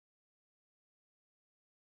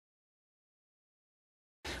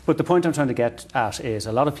But the point I'm trying to get at is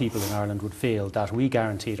a lot of people in Ireland would feel that we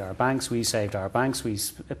guaranteed our banks, we saved our banks, we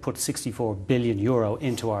put 64 billion euro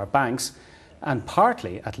into our banks, and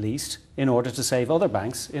partly, at least, in order to save other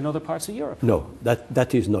banks in other parts of Europe. No,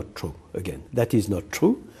 that is not true. Again, that is not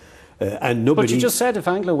true. And nobody. But you just said if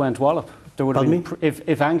Anglo went wallop, there would have been.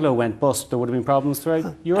 If Anglo went bust, there would have been problems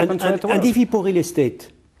throughout Europe and throughout the world. And if Hypo Real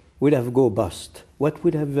Estate would have go bust, what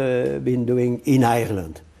would have been doing in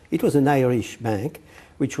Ireland? It was an Irish bank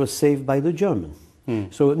which was saved by the German.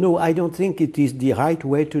 So no, I don't think it is the right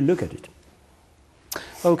way to look at it.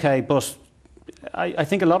 Okay, but I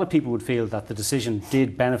think a lot of people would feel that the decision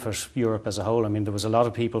did benefit Europe as a whole. I mean, there was a lot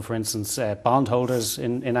of people, for instance, bondholders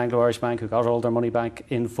in Anglo Irish Bank who got all their money back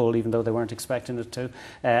in full, even though they weren't expecting it to.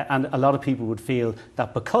 And a lot of people would feel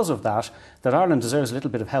that because of that, that Ireland deserves a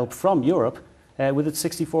little bit of help from Europe with its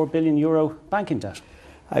 64 billion euro banking debt.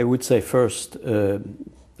 I would say first,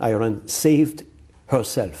 Ireland saved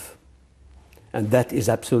herself. And that is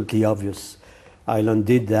absolutely obvious. Ireland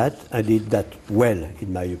did that, and did that well,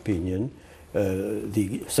 in my opinion.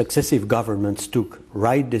 The successive governments took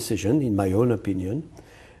right decision, in my own opinion,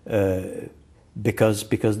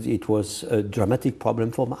 because it was a dramatic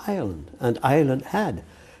problem for Ireland. And Ireland had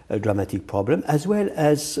a dramatic problem, as well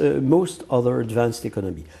as most other advanced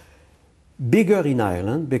economies. Bigger in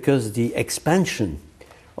Ireland because the expansion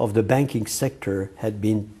of the banking sector had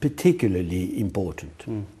been particularly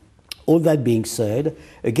important. All that being said,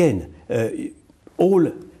 again,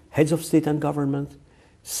 all heads of state and government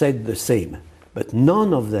said the same, but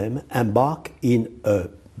none of them embark in a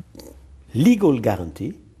legal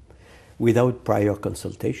guarantee without prior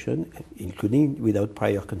consultation, including without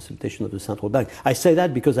prior consultation of the central bank. I say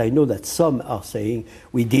that because I know that some are saying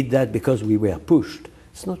we did that because we were pushed.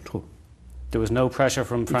 It's not true. There was no pressure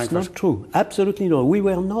from Frankfurt? It's not true. Absolutely no. We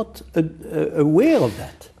were not aware of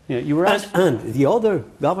that. Yeah, you were and the other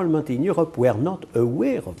governments in Europe were not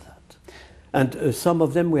aware of that. And some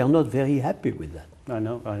of them were not very happy with that. I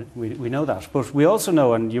know. We know that. But we also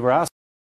know, and you were asked